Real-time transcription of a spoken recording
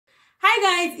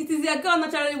Hi guys, it is your girl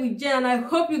Naturally with Jen, and I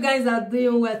hope you guys are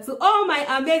doing well. To all my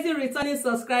amazing returning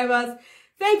subscribers,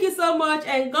 thank you so much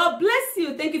and God bless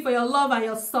you. Thank you for your love and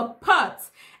your support.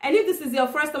 And if this is your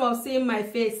first time of seeing my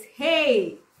face,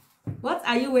 hey, what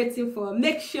are you waiting for?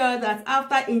 Make sure that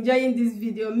after enjoying this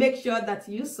video, make sure that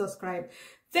you subscribe.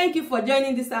 Thank you for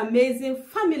joining this amazing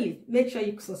family. Make sure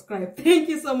you subscribe. Thank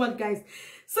you so much, guys.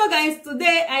 So guys,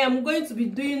 today I am going to be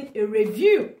doing a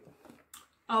review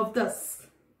of this.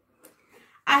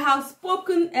 I have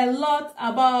spoken a lot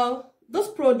about those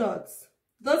products.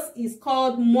 This is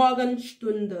called Morgen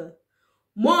Stund.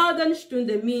 Morgen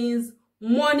Stund means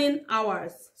morning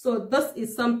hours. So this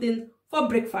is something for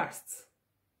breakfast.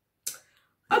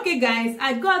 Okay guys,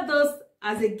 I got this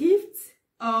as a gift.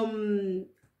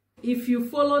 If you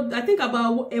followed, I think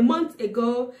about a month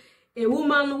ago, a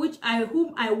woman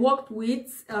whom I worked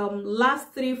with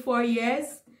last 3-4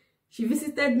 years, she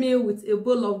visited me with a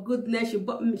bowl of goodness. She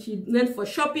went for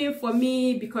shopping for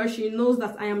me because she knows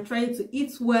that I am trying to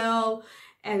eat well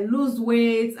and lose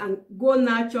weight and go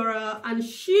natural. And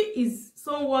she is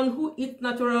someone who eats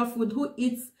natural food, who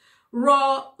eats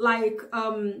raw, like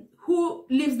who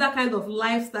lives that kind of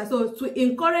lifestyle. So to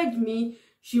encourage me,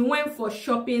 she went for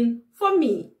shopping for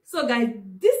me. So guys,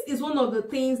 this is one of the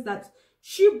things that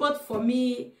she bought for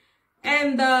me.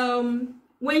 And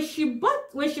when she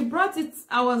brought it,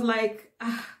 I was like,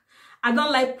 I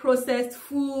don't like processed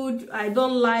food. I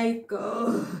don't like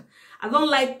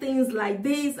things like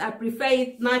this. I prefer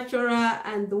it natural,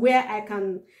 and where I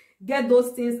can get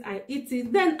those things, I eat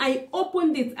it. Then I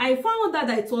opened it. I found out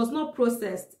that it was not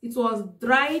processed. It was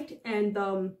dried, and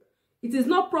it is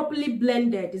not properly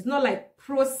blended. It's not like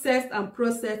processed and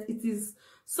processed. It is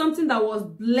something that was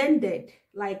blended,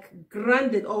 like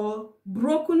grounded or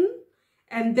broken,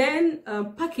 and then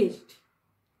packaged.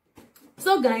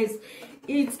 So guys,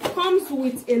 it comes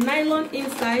with a nylon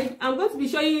inside. I'm going to be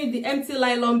showing you the empty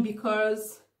nylon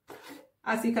because,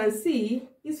 as you can see,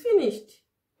 it's finished.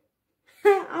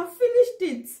 I finished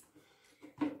it.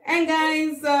 And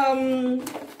guys,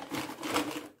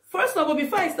 first of all,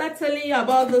 before I start telling you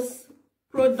about this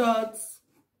product,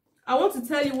 I want to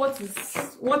tell you what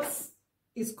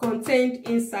is contained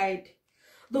inside.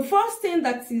 The first thing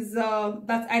that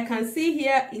I can see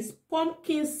here is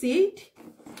pumpkin seed.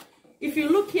 If you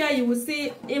look here, you will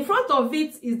see in front of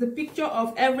it is the picture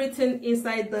of everything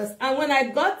inside this. And when I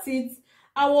got it,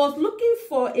 I was looking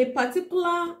for a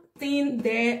particular thing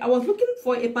there. I was looking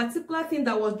for a particular thing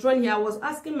that was drawn here. I was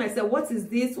asking myself, what is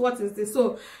this? What is this?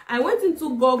 So I went into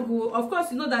Google. Of course,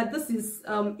 you know that this is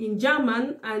in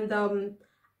German, and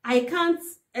I can't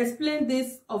explain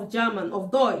this of German,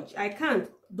 of Deutsch. I can't.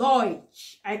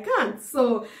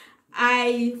 So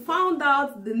I found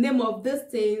out the name of these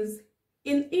things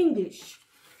in English.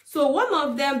 So one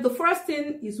of them, the first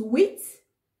thing is wheat.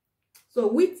 So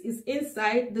wheat is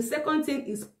inside. The second thing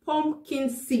is pumpkin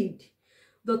seed.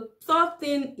 The third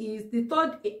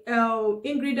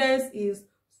ingredient is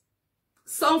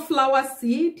sunflower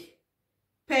seed,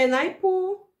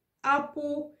 pineapple,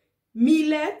 apple,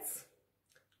 millet,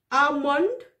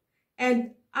 almond,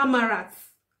 and amaranth.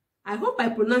 I hope I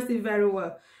pronounced it very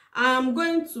well. I'm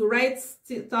going to write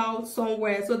it out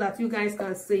somewhere so that you guys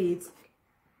can see it.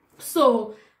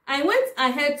 So I went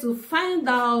ahead to find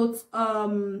out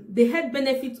the health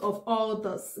benefits of all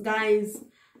this. Guys,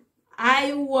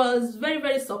 I was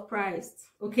very surprised.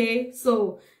 Okay,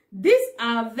 so these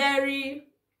are very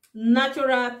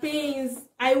natural things.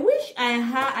 I wish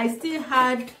I still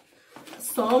had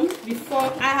some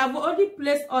before. I have already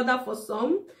placed order for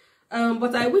some.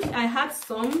 But I wish I had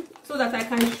some so that I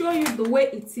can show you the way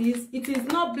it is. It is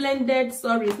not blended.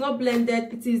 Sorry, it's not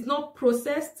blended. It is not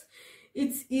processed.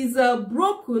 It is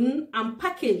broken and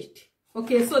packaged.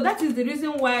 Okay, so that is the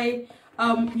reason why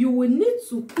you will need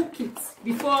to cook it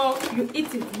before you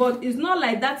eat it. But it's not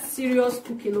like that serious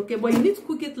cooking, okay? But you need to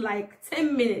cook it like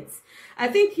 10 minutes. I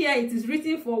think here it is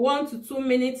written for 1 to 2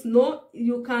 minutes. No,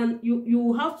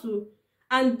 you have to.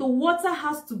 And the water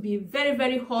has to be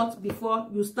very hot before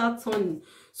you start turning.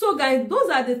 So guys, those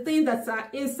are the things that are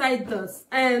inside this.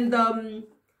 And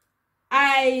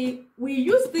we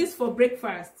use this for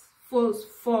breakfast for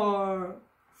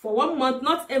 1 month,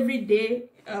 not every day,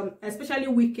 especially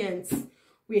weekends.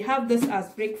 We have this as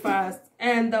breakfast.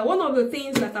 And one of the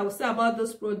things that I will say about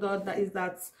this product is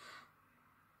that,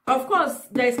 of course,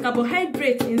 there is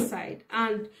carbohydrate inside,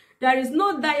 and there is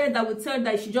no diet that will tell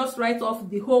that you should just write off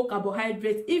the whole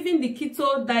carbohydrate. Even the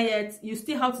keto diet, you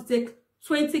still have to take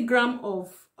 20 grams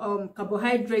of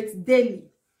carbohydrates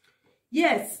daily.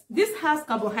 Yes, this has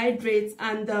carbohydrates,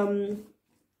 and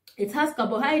it has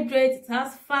carbohydrates, it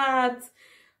has fat,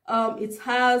 it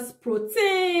has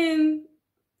protein,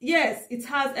 yes, it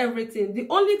has everything. The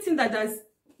only thing that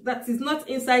is not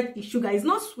inside is sugar. It's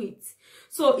not sweet.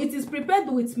 So it is prepared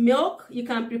with milk. You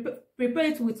can prepare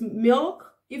it with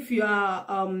milk if you are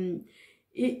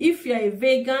a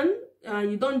vegan.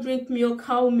 You don't drink milk,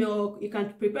 cow milk. You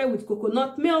can prepare with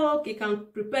coconut milk. You can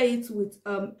prepare it with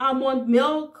almond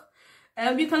milk.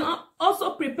 You can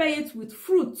also prepare it with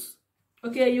fruits.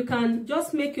 Okay, you can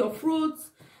just make your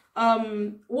fruits.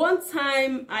 One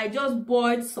time I just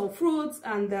boiled some fruits,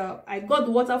 and I got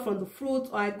the water from the fruit,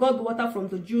 or I got the water from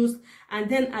the juice, and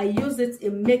then I used it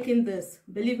in making this.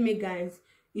 Believe me, guys,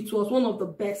 it was one of the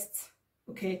best.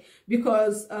 Okay,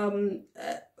 because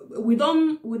we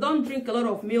don't drink a lot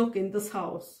of milk in this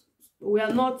house. We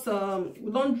are not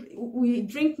we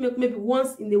drink milk maybe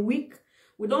once in a week.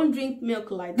 We don't drink milk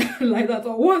like that,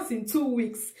 or once in 2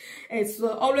 weeks. It's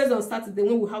always on Saturday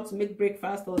when we have to make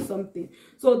breakfast or something.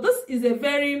 So this is a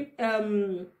very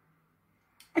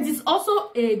it is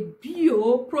also a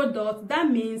bio product. That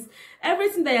means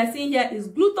everything that you're seeing here is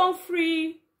gluten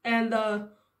free and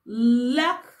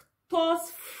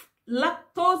lactose.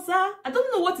 I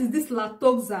don't know what is this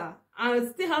lactose. I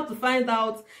still have to find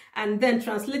out and then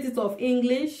translate it of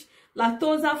English.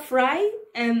 Lactose free,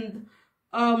 and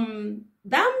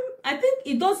I think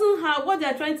it doesn't have, what they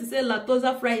are trying to say,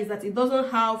 lactose free, is that it doesn't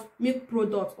have milk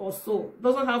products also. It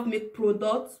doesn't have milk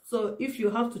products. So if you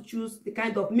have to choose the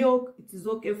kind of milk, it is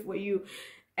okay for you.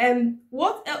 And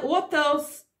what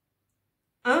else?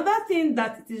 Another thing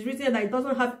that it is written that it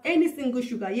doesn't have any single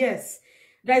sugar. Yes,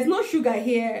 there is no sugar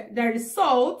here. There is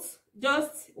salt,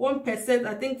 just 1%,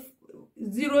 I think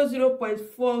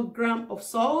 0.4 gram of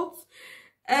salt.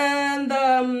 And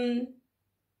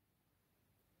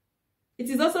it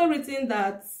is also written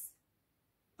that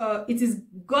it is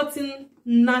gotten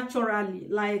naturally.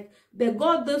 Like they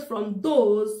got this from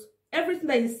those,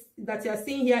 everything that you are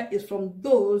seeing here is from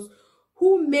those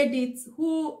who made it,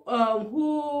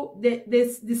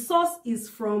 the source is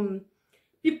from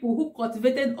people who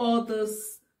cultivated all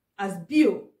this as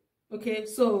bio. Okay,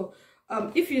 so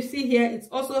if you see here, it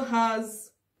also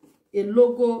has a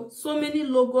logo. So many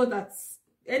logo, that's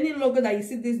any logo that you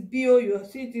see this bio, you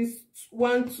see this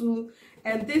 1, 2,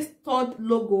 and this third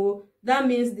logo. That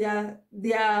means they are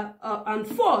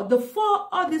and all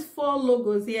these 4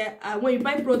 logos here. When you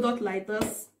buy product like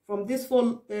this from these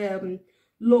 4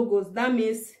 logos, that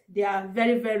means they are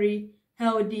very, very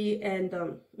healthy. And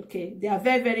okay, they are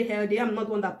very, very healthy. I'm not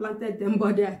one that planted them,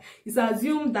 but it's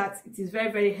assumed that it is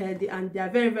very, very healthy, and they are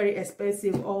very, very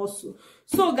expensive also.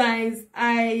 So guys,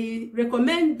 I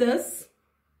recommend this.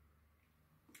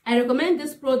 I recommend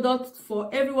this product for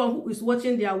everyone who is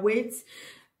watching their weight.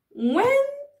 When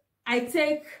I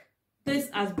take this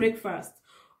as breakfast,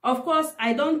 of course,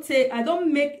 I don't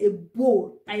make a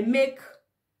bowl. I make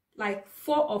like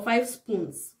 4 or 5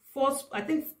 spoons. I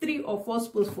think 3 or 4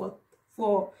 spoons for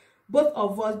both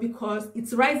of us, because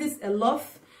it rises a lot.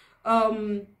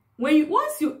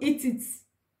 Once you eat it,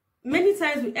 many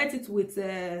times we eat it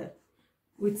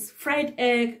with fried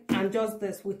egg and just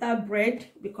this, without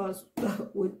bread, because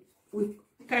we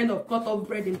kind of cut off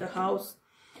bread in the house.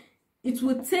 It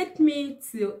will take me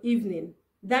till evening.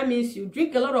 That means you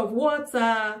drink a lot of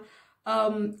water.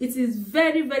 It is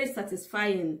very, very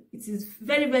satisfying. It is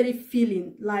very, very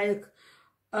filling. Like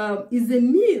it's a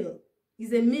meal.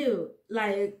 It's a meal,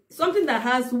 like something that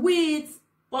has wheat,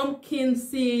 pumpkin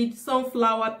seed,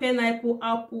 sunflower, pineapple,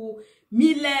 apple,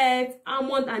 millet,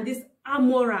 almond, and this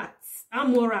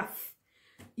amaranth.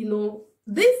 You know,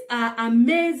 these are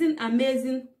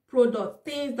amazing products,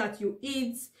 things that you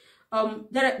eat.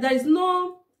 There is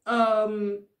no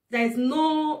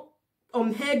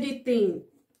unhealthy thing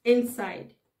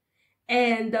inside,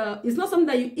 and it's not something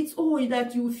that you eat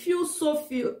that you feel so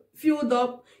filled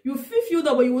up. You feel filled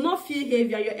up, but you will not feel heavy.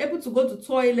 You're able to go to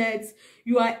toilets.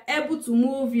 You are able to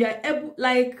move. You are able,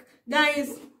 like,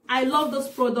 guys, I love this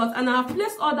product, and I have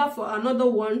placed order for another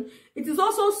one. It is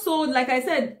also sold, like I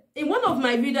said in one of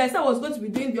my videos. I said I was going to be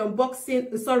doing the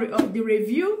unboxing, of the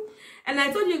review, and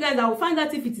I told you guys I will find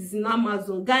out if it is in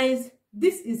Amazon. Guys,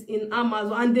 this is in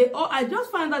Amazon, and I just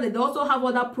found out that they also have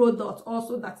other products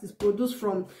also that is produced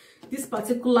from this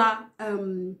particular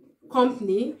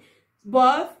company.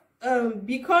 But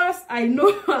because I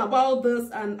know about this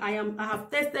and I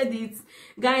have tested it,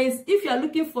 guys, if you are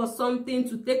looking for something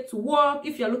to take to work,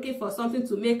 if you are looking for something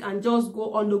to make and just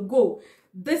go on the go,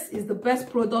 this is the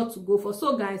best product to go for.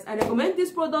 So guys, I recommend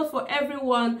this product for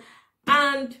everyone,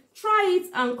 and try it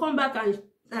and come back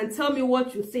and tell me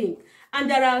what you think.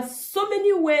 And there are so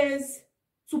many ways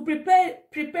to prepare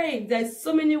it. There's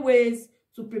so many ways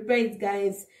to prepare it,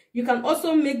 guys. You can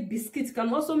also make biscuits. You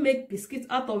can also make biscuits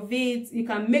out of it. You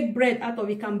can make bread out of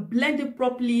it. You can blend it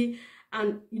properly,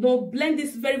 and you know, blend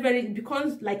this very, it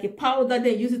becomes like a powder,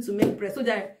 then use it to make bread. So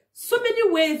there are so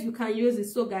many ways you can use it.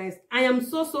 So guys, I am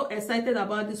so excited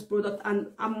about this product, and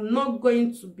I'm not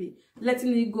going to be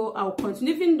letting it go. I'll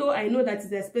continue, even though I know that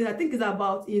it's expensive. I think it's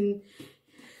about in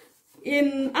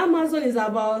Amazon is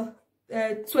about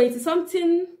 20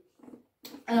 something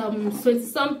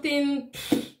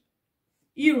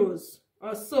euros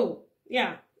or so,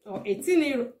 yeah, or 18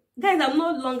 euros, guys. I'm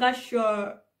no longer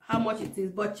sure how much it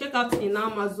is, but check out in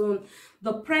Amazon,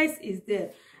 the price is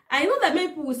there. I know that many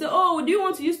people will say, oh, do you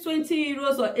want to use 20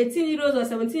 euros or 18 euros or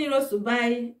 17 euros to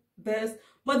buy this?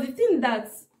 But the thing that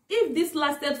if this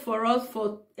lasted for us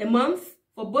for a month,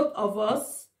 for both of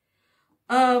us,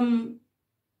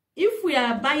 if we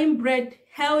are buying bread,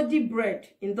 healthy bread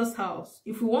in this house,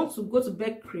 if we want to go to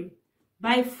bakery,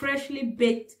 buy freshly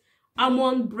baked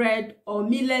almond bread or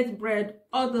millet bread,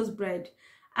 all those bread,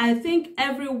 I think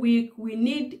every week we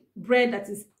need bread that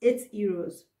is 8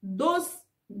 euros. Those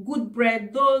good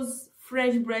bread, those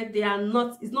fresh bread, they are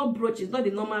not, it's not broached, it's not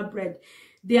the normal bread.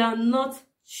 They are not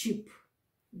cheap.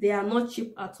 They are not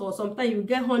cheap at all. Sometimes you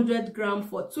get 100 grams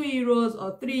for 2 euros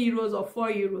or 3 euros or 4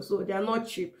 euros. So they are not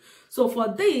cheap. So for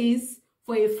this,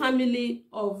 for a family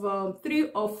of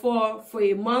 3 or 4 for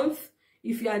a month,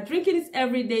 if you are drinking it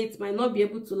every day, it might not be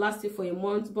able to last you for a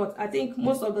month. But I think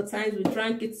most of the times we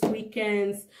drank it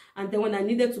weekends, and then when I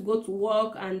needed to go to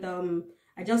work, and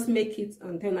I just make it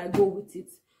and then I go with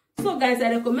it. So guys, I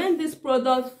recommend this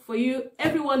product for you,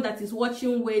 everyone that is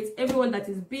watching weight, everyone that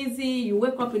is busy. You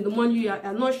wake up in the morning, you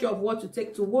are not sure of what to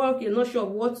take to work, you're not sure of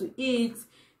what to eat,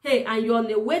 hey, and you're on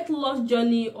a weight loss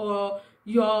journey, or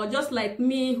you're just like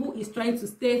me who is trying to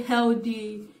stay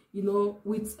healthy, you know,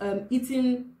 with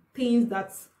eating things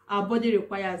that our body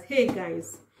requires. Hey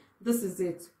guys, this is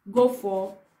it. Go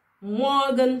for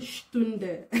Morgen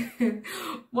Stund.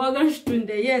 Morgen Stund.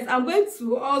 Yes, I'm going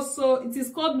to also, it is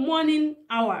called morning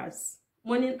hours.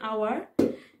 Morning hour.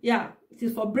 Yeah, it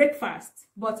is for breakfast.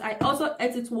 But I also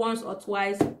ate it once or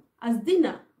twice as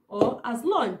dinner or as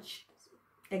lunch.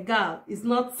 A girl, it's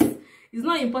not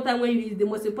important when you eat. The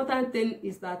most important thing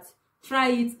is that try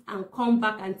it and come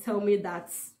back and tell me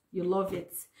that you love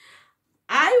it.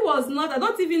 I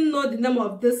don't even know the name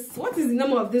of this. What is the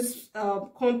name of this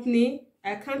company?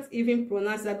 I can't even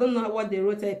pronounce it. I don't know what they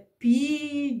wrote it.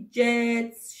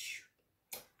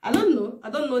 I don't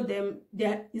know them.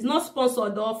 It's not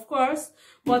sponsored, of course.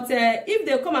 But if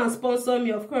they come and sponsor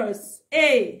me, of course,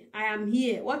 hey, I am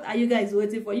here. What are you guys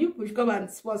waiting for? You push, come and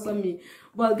sponsor me.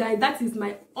 But guys, that is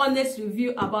my honest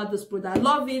review about this product. I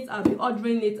love it. I'll be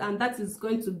ordering it, and that is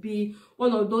going to be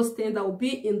one of those things that will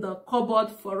be in the cupboard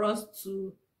for us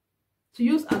to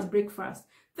use as breakfast.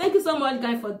 Thank you so much,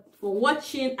 guys, for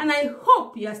watching, and I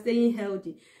hope you are staying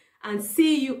healthy, and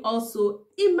see you also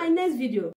in my next video.